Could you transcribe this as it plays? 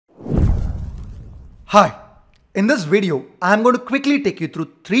Hi, in this video, I am going to quickly take you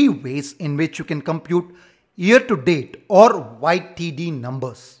through 3 ways in which you can compute year-to-date or YTD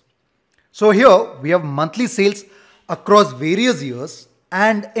numbers. So here we have monthly sales across various years,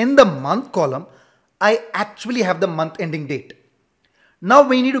 and in the month column, I actually have the month ending date. Now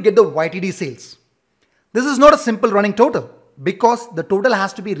we need to get the YTD sales. This is not a simple running total because the total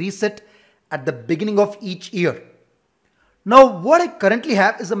has to be reset at the beginning of each year. Now what I currently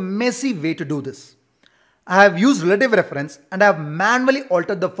have is a messy way to do this. I have used relative reference and I have manually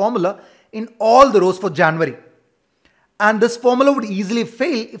altered the formula in all the rows for January. And this formula would easily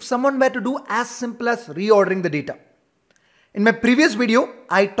fail if someone were to do as simple as reordering the data. In my previous video,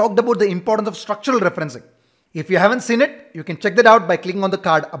 I talked about the importance of structural referencing. If you haven't seen it, you can check that out by clicking on the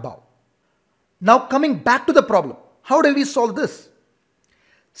card above. Now coming back to the problem, how do we solve this?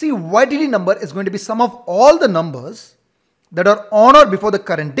 See, YTD number is going to be sum of all the numbers that are on or before the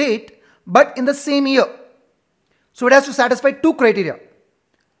current date, but in the same year. So it has to satisfy 2 criteria.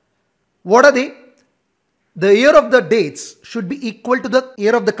 What are they? The year of the dates should be equal to the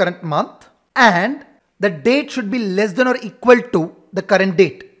year of the current month, and the date should be less than or equal to the current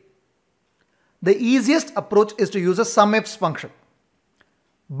date. The easiest approach is to use a SUMIFS function.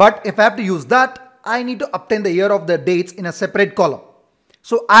 But if I have to use that, I need to obtain the year of the dates in a separate column.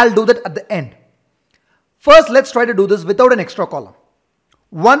 So I'll do that at the end. First, let's try to do this without an extra column.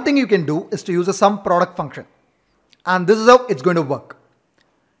 One thing you can do is to use a sum product function. And this is how it's going to work.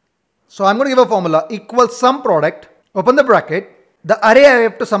 So I'm going to give a formula equals sum product, open the bracket. The array I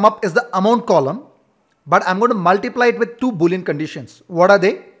have to sum up is the amount column, but I'm going to multiply it with 2 Boolean conditions. What are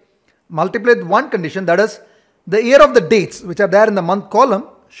they? Multiply with one condition, that is the year of the dates which are there in the month column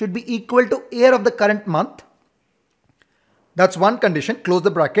should be equal to year of the current month. That's one condition, close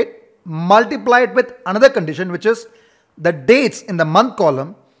the bracket. Multiply it with another condition, which is the dates in the month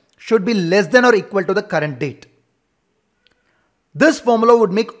column should be less than or equal to the current date. This formula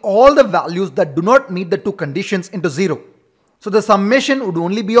would make all the values that do not meet the 2 conditions into 0. So the summation would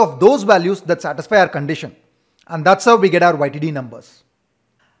only be of those values that satisfy our condition. And that's how we get our YTD numbers.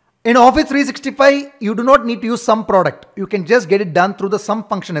 In Office 365, you do not need to use sum product. You can just get it done through the sum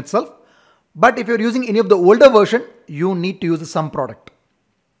function itself. But if you're using any of the older version, you need to use the sum product.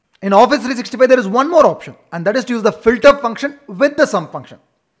 In Office 365, there is one more option, and that is to use the filter function with the sum function.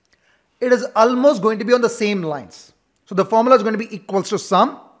 It is almost going to be on the same lines. So the formula is going to be equals to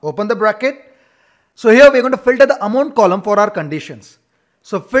sum, open the bracket. So here we're going to filter the amount column for our conditions.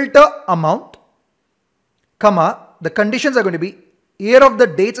 So filter amount, comma, the conditions are going to be year of the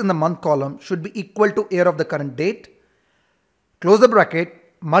dates in the month column should be equal to year of the current date. Close the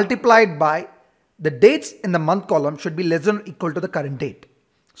bracket, multiplied by the dates in the month column should be less than or equal to the current date.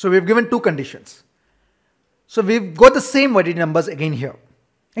 So we've given 2 conditions. So we've got the same YTD numbers again here.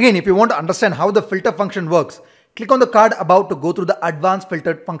 Again, if you want to understand how the filter function works, click on the card above to go through the advanced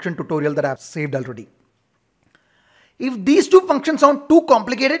filtered function tutorial that I've saved already. If these 2 functions sound too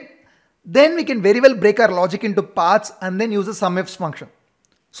complicated, then we can very well break our logic into parts and then use the SUMIFS function.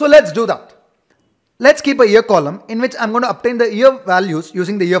 So let's do that. Let's keep a year column in which I'm going to obtain the year values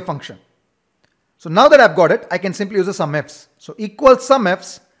using the year function. So now that I've got it, I can simply use the SUMIFS. So equals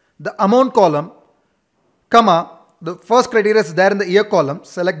SUMIFS, the amount column, comma, the first criteria is there in the year column,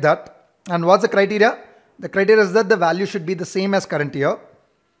 select that. And what's the criteria? The criteria is that the value should be the same as current year.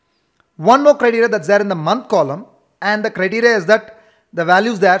 One more criteria that's there in the month column, and the criteria is that the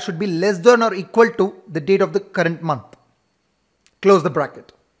values there should be less than or equal to the date of the current month. Close the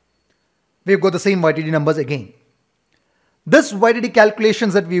bracket. We've got the same YTD numbers again. This YTD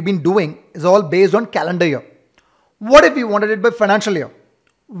calculations that we've been doing is all based on calendar year. What if we wanted it by financial year?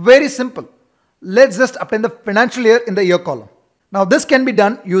 Very simple. Let's just obtain the financial year in the year column. Now this can be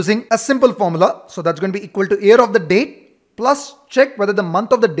done using a simple formula. So that's going to be equal to year of the date plus check whether the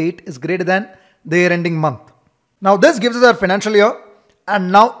month of the date is greater than the year ending month. Now this gives us our financial year,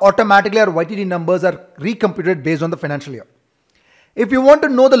 and now automatically our YTD numbers are recomputed based on the financial year. If you want to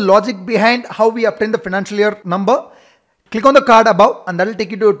know the logic behind how we obtain the financial year number, click on the card above and that will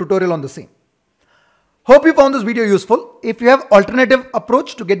take you to a tutorial on the same. Hope you found this video useful. If you have alternative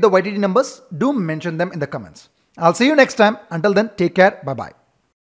approach to get the YTD numbers, do mention them in the comments. I'll see you next time. Until then, take care. Bye-bye.